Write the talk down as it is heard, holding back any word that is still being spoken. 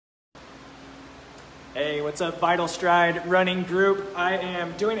Hey, what's up, Vital Stride running group? I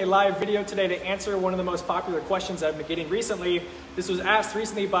am doing a live video today to answer one of the most popular questions I've been getting recently. This was asked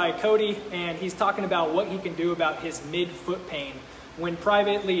recently by Cody, and he's talking about what he can do about his mid-foot pain. When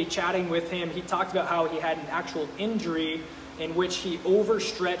privately chatting with him, he talked about how he had an actual injury in which he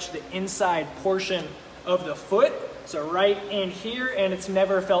overstretched the inside portion of the foot, so right in here, and it's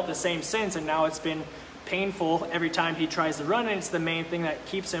never felt the same since, and now it's been painful every time he tries to run, and it's the main thing that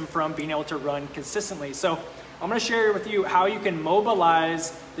keeps him from being able to run consistently. So I'm going to share with you how you can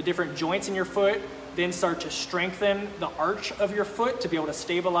mobilize the different joints in your foot, then start to strengthen the arch of your foot to be able to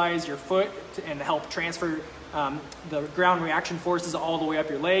stabilize your foot and help transfer the ground reaction forces all the way up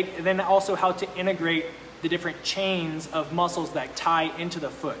your leg, and then also how to integrate the different chains of muscles that tie into the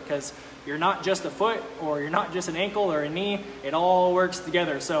foot, because you're not just a foot, or you're not just an ankle or a knee, it all works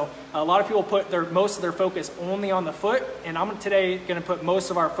together. So a lot of people put most of their focus only on the foot, and I'm today gonna put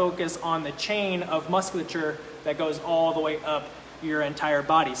most of our focus on the chain of musculature that goes all the way up your entire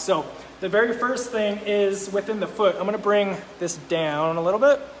body. So the very first thing is within the foot. I'm gonna bring this down a little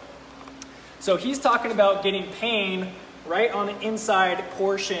bit. So he's talking about getting pain right on the inside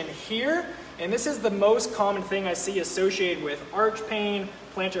portion here. And this is the most common thing I see associated with arch pain,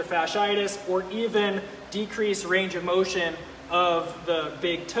 plantar fasciitis, or even decreased range of motion of the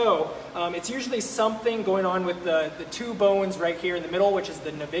big toe. It's usually something going on with the two bones right here in the middle, which is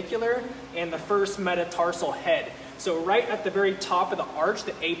the navicular and the first metatarsal head. So right at the very top of the arch,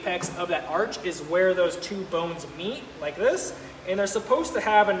 the apex of that arch is where those two bones meet, like this. And they're supposed to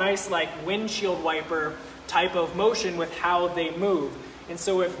have a nice like windshield wiper type of motion with how they move. And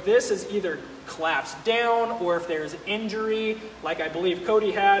so if this is either collapsed down, or if there's injury, like I believe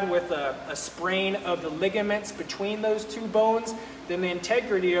Cody had with a sprain of the ligaments between those two bones, then the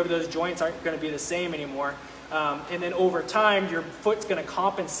integrity of those joints aren't going to be the same anymore. And then over time, your foot's going to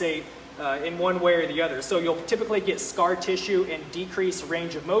compensate in one way or the other. So you'll typically get scar tissue and decreased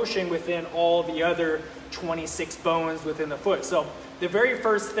range of motion within all the other 26 bones within the foot. So the very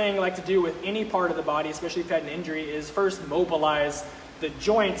first thing I like to do with any part of the body, especially if you've had an injury, is first mobilize the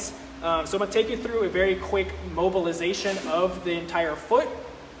joints. So I'm going to take you through a very quick mobilization of the entire foot,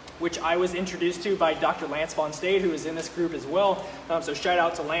 which I was introduced to by Dr. Lance Von Stade, who is in this group as well. So shout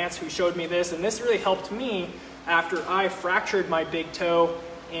out to Lance, who showed me this, and this really helped me after I fractured my big toe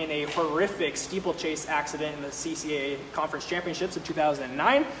in a horrific steeplechase accident in the CCAA Conference Championships in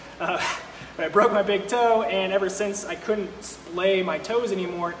 2009. I broke my big toe, and ever since I couldn't splay my toes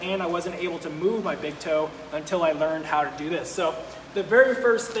anymore, and I wasn't able to move my big toe until I learned how to do this. So the very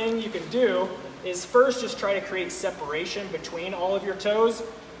first thing you can do is first just try to create separation between all of your toes.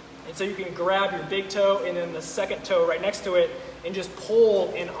 And so you can grab your big toe and then the second toe right next to it and just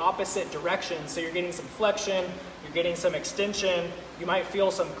pull in opposite directions. So you're getting some flexion, you're getting some extension, you might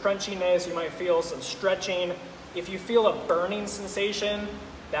feel some crunchiness, you might feel some stretching. If you feel a burning sensation,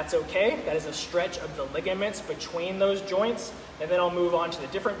 that's okay. That is a stretch of the ligaments between those joints. And then I'll move on to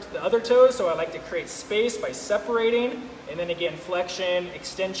the other toes. So I like to create space by separating, and then again, flexion,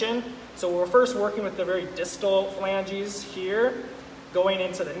 extension. So we're first working with the very distal phalanges here, going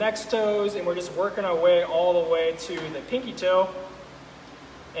into the next toes, and we're just working our way all the way to the pinky toe,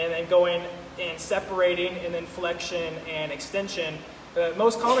 and then going and separating, and then flexion and extension. The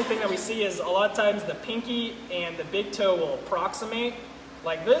most common thing that we see is a lot of times the pinky and the big toe will approximate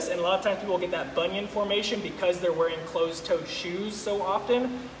like this, and a lot of times people get that bunion formation because they're wearing closed-toed shoes so often,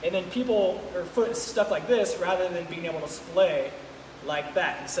 and then their foot is stuck like this rather than being able to splay like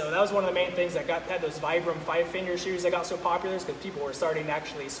that. And so that was one of the main things that had those Vibram 5-finger shoes that got so popular, is because people were starting to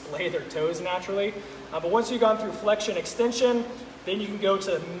actually splay their toes naturally. But once you've gone through flexion, extension, then you can go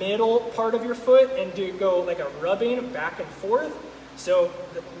to the middle part of your foot and go like a rubbing back and forth. So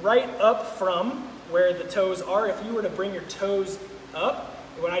right up from where the toes are, if you were to bring your toes up,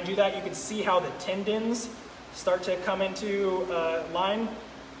 when I do that, you can see how the tendons start to come into line,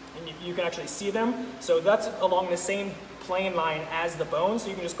 and you can actually see them. So that's along the same plane line as the bone, so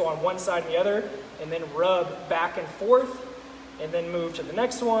you can just go on one side and the other, and then rub back and forth, and then move to the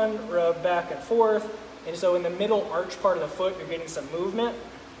next one, rub back and forth. And so in the middle arch part of the foot, you're getting some movement,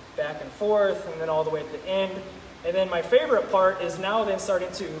 back and forth, and then all the way at the end. And then my favorite part is now then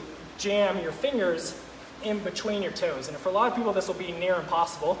starting to jam your fingers in between your toes. And for a lot of people, this will be near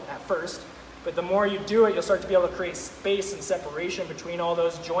impossible at first, but the more you do it, you'll start to be able to create space and separation between all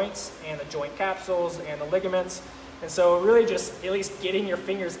those joints and the joint capsules and the ligaments. And so really just at least getting your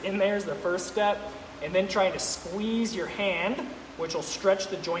fingers in there is the first step, and then trying to squeeze your hand, which will stretch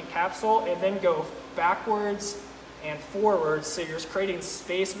the joint capsule, and then go backwards and forwards. So you're just creating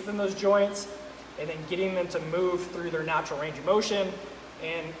space within those joints, and then getting them to move through their natural range of motion.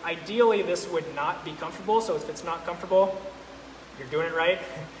 And ideally this would not be comfortable, so if it's not comfortable, you're doing it right.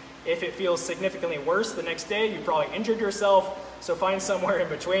 If it feels significantly worse the next day, you probably injured yourself, so find somewhere in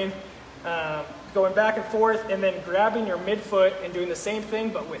between. Going back and forth, and then grabbing your midfoot and doing the same thing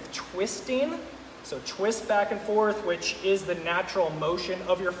but with twisting. So twist back and forth, which is the natural motion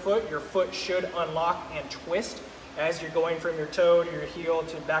of your foot. Your foot should unlock and twist as you're going from your toe to your heel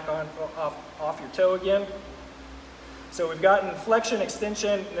to back on off your toe again. So we've gotten flexion,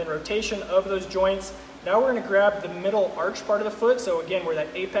 extension, and then rotation of those joints. Now we're going to grab the middle arch part of the foot. So again, where that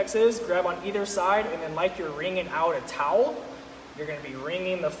apex is, grab on either side, and then like you're wringing out a towel, you're going to be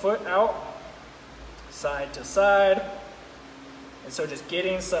wringing the foot out side to side. And so just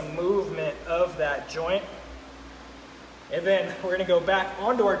getting some movement of that joint. And then we're going to go back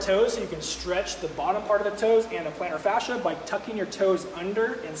onto our toes so you can stretch the bottom part of the toes and the plantar fascia by tucking your toes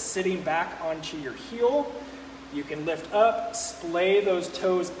under and sitting back onto your heel. You can lift up, splay those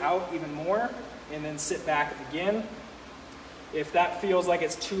toes out even more, and then sit back again. If that feels like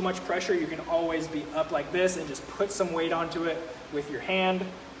it's too much pressure, you can always be up like this and just put some weight onto it with your hand.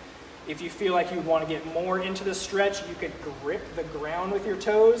 If you feel like you want to get more into the stretch, you could grip the ground with your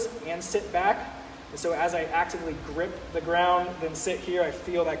toes and sit back. And so as I actively grip the ground, then sit here, I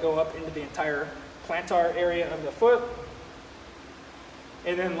feel that go up into the entire plantar area of the foot.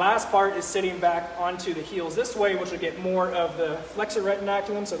 And then last part is sitting back onto the heels this way, which will get more of the flexor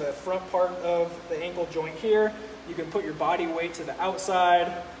retinaculum, so the front part of the ankle joint here. You can put your body weight to the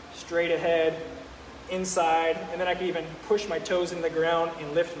outside, straight ahead, inside, and then I can even push my toes into the ground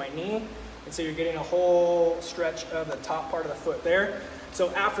and lift my knee. And so you're getting a whole stretch of the top part of the foot there. So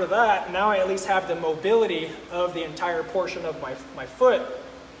after that, now I at least have the mobility of the entire portion of my foot.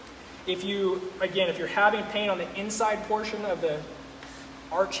 If you're having pain on the inside portion of the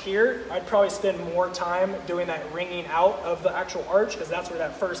arch here, I'd probably spend more time doing that wringing out of the actual arch, because that's where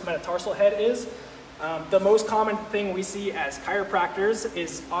that first metatarsal head is. The most common thing we see as chiropractors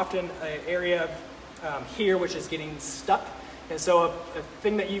is often an area here which is getting stuck. And so a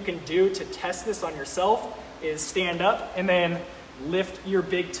thing that you can do to test this on yourself is stand up and then lift your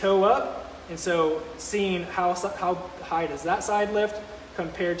big toe up. And so seeing how high does that side lift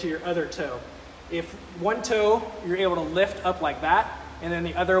compared to your other toe. If one toe you're able to lift up like that, and then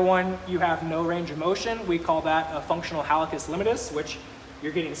the other one you have no range of motion, we call that a functional hallucis limitus, which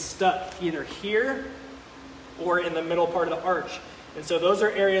you're getting stuck either here or in the middle part of the arch. And so those are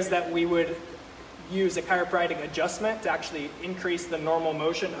areas that we would use a chiropractic adjustment to actually increase the normal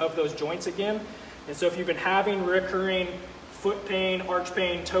motion of those joints again. And so if you've been having recurring foot pain, arch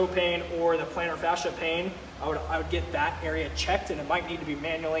pain, toe pain, or the plantar fascia pain, I would get that area checked, and it might need to be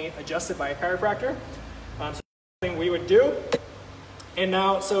manually adjusted by a chiropractor. So that's something we would do. And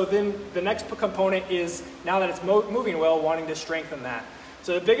now, so then the next component is, now that it's moving well, wanting to strengthen that.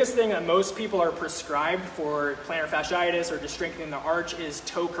 So the biggest thing that most people are prescribed for plantar fasciitis or just strengthening the arch is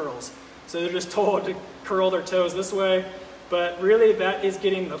toe curls. So they're just told to curl their toes this way, but really that is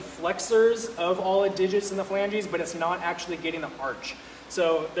getting the flexors of all the digits in the phalanges, but it's not actually getting the arch.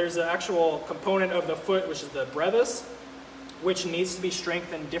 So there's an actual component of the foot, which is the brevis, which needs to be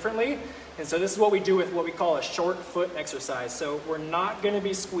strengthened differently. And so this is what we do with what we call a short foot exercise. So we're not going to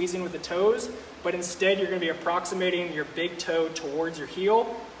be squeezing with the toes, but instead you're going to be approximating your big toe towards your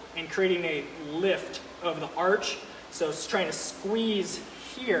heel and creating a lift of the arch. So it's trying to squeeze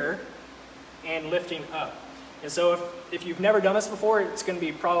here and lifting up. And so if you've never done this before, it's going to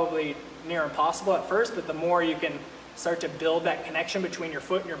be probably near impossible at first, but the more you can start to build that connection between your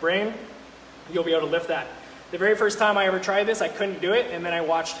foot and your brain, you'll be able to lift that. The very first time I ever tried this, I couldn't do it, and then I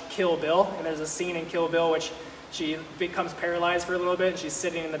watched Kill Bill, and there's a scene in Kill Bill which she becomes paralyzed for a little bit, and she's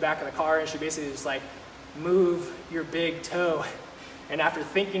sitting in the back of the car, and she basically just like, move your big toe. And after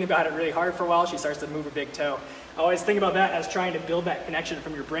thinking about it really hard for a while, she starts to move her big toe. I always think about that as trying to build that connection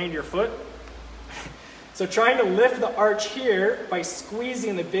from your brain to your foot. So trying to lift the arch here by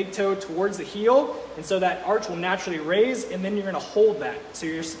squeezing the big toe towards the heel, and so that arch will naturally raise, and then you're going to hold that. So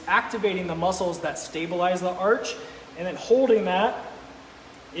you're activating the muscles that stabilize the arch, and then holding that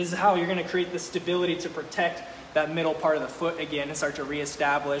is how you're going to create the stability to protect that middle part of the foot again and start to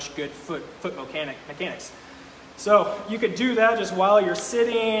reestablish good foot mechanics. So you could do that just while you're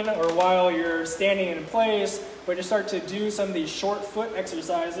sitting or while you're standing in place, but just start to do some of these short foot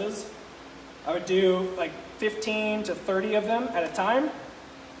exercises. I would do like 15 to 30 of them at a time,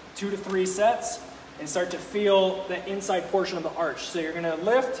 2 to 3 sets, and start to feel the inside portion of the arch. So you're gonna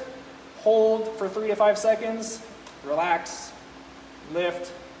lift, hold for 3 to 5 seconds, relax,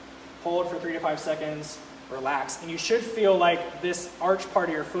 lift, hold for 3 to 5 seconds, relax. And you should feel like this arch part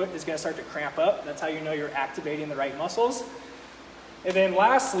of your foot is gonna start to cramp up. That's how you know you're activating the right muscles. And then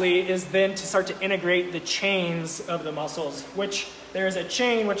lastly is then to start to integrate the chains of the muscles, which there's a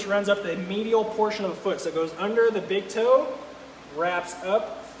chain which runs up the medial portion of the foot. So it goes under the big toe, wraps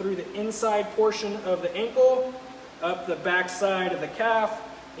up through the inside portion of the ankle, up the back side of the calf,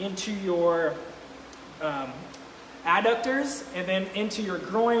 into your adductors, and then into your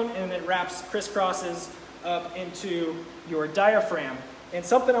groin, and then wraps, crisscrosses up into your diaphragm. And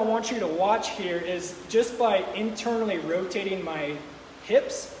something I want you to watch here is just by internally rotating my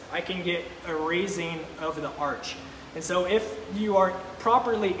hips, I can get a raising of the arch. And so if you are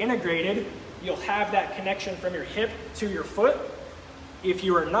properly integrated, you'll have that connection from your hip to your foot. If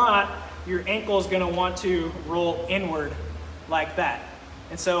you are not, your ankle is going to want to roll inward like that.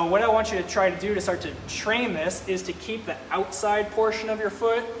 And so what I want you to try to do to start to train this is to keep the outside portion of your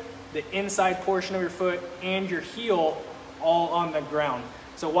foot, the inside portion of your foot, and your heel all on the ground.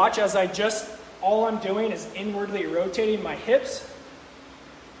 So watch as all I'm doing is inwardly rotating my hips,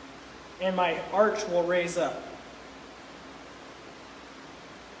 and my arch will raise up.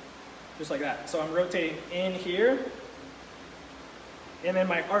 Just like that. So I'm rotating in here, and then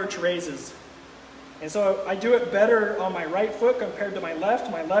my arch raises. And so I do it better on my right foot compared to my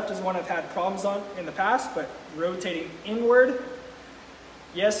left. My left is one I've had problems on in the past, but rotating inward.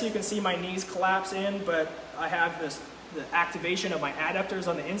 Yes, you can see my knees collapse in, but I have the activation of my adductors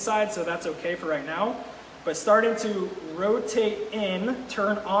on the inside, so that's okay for right now. But starting to rotate in,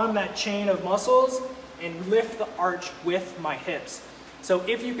 turn on that chain of muscles, and lift the arch with my hips. So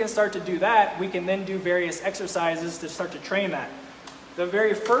if you can start to do that, we can then do various exercises to start to train that. The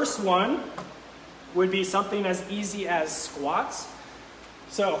very first one would be something as easy as squats.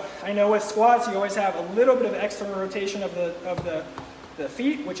 So I know with squats, you always have a little bit of external rotation of the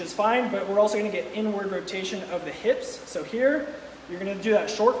feet, which is fine, but we're also going to get inward rotation of the hips. So here, you're going to do that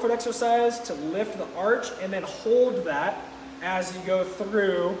short foot exercise to lift the arch, and then hold that as you go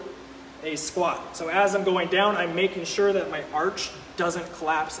through a squat. So as I'm going down, I'm making sure that my arch doesn't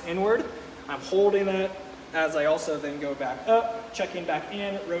collapse inward. I'm holding it as I also then go back up, checking back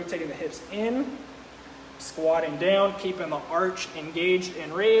in, rotating the hips in, squatting down, keeping the arch engaged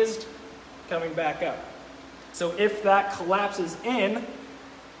and raised, coming back up. So if that collapses in,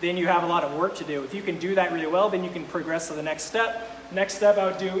 then you have a lot of work to do. If you can do that really well, then you can progress to the next step. Next step I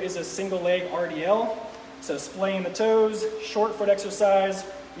would do is a single leg RDL. So splaying the toes, short foot exercise.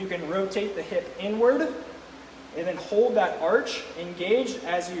 You can rotate the hip inward and then hold that arch engaged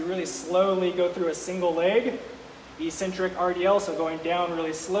as you really slowly go through a single leg. Eccentric RDL, so going down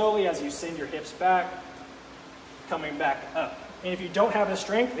really slowly as you send your hips back, coming back up. And if you don't have the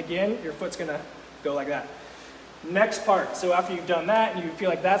strength, again, your foot's gonna go like that. Next part, so after you've done that and you feel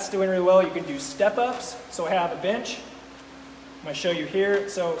like that's doing really well, you can do step ups. So I have a bench. I'm gonna show you here.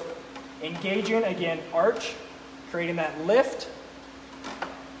 So engaging, again, arch, creating that lift.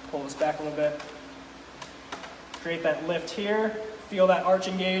 Pull this back a little bit. Create that lift here, feel that arch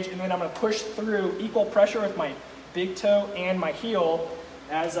engage, and then I'm gonna push through equal pressure with my big toe and my heel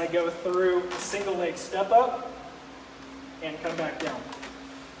as I go through a single leg step up and come back down.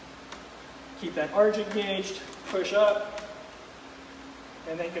 Keep that arch engaged, push up,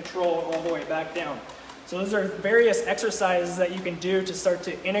 and then control all the way back down. So those are various exercises that you can do to start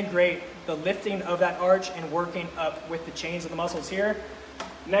to integrate the lifting of that arch and working up with the chains of the muscles here.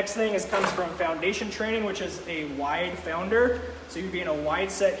 Next thing comes from foundation training, which is a wide founder. So you'd be in a wide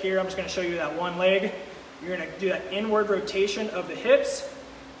set here. I'm just gonna show you that one leg. You're gonna do that inward rotation of the hips,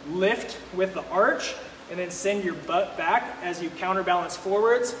 lift with the arch, and then send your butt back as you counterbalance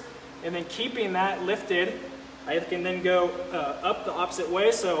forwards. And then keeping that lifted, I can then go up the opposite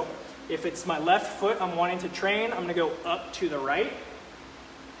way. So if it's my left foot I'm wanting to train, I'm gonna go up to the right,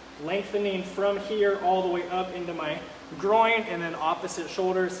 lengthening from here all the way up into my groin, and then opposite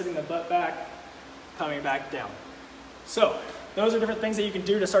shoulder, sitting the butt back, coming back down. So those are different things that you can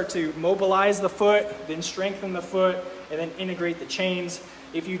do to start to mobilize the foot, then strengthen the foot, and then integrate the chains.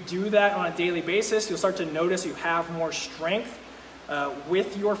 If you do that on a daily basis, you'll start to notice you have more strength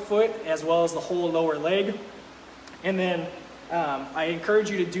with your foot as well as the whole lower leg. And then I encourage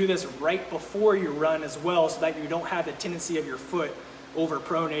you to do this right before you run as well, so that you don't have the tendency of your foot over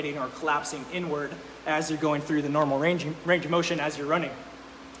pronating or collapsing inward as you're going through the normal range of motion as you're running.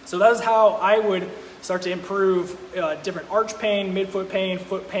 So that is how I would start to improve different arch pain, midfoot pain,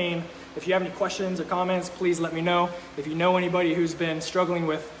 foot pain. If you have any questions or comments, please let me know. If you know anybody who's been struggling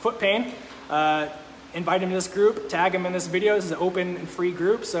with foot pain, invite them to this group, tag them in this video. This is an open and free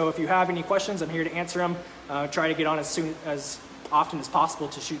group, so if you have any questions, I'm here to answer them. Try to get on as often as possible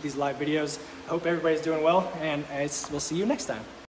to shoot these live videos. I hope everybody's doing well, and we'll see you next time.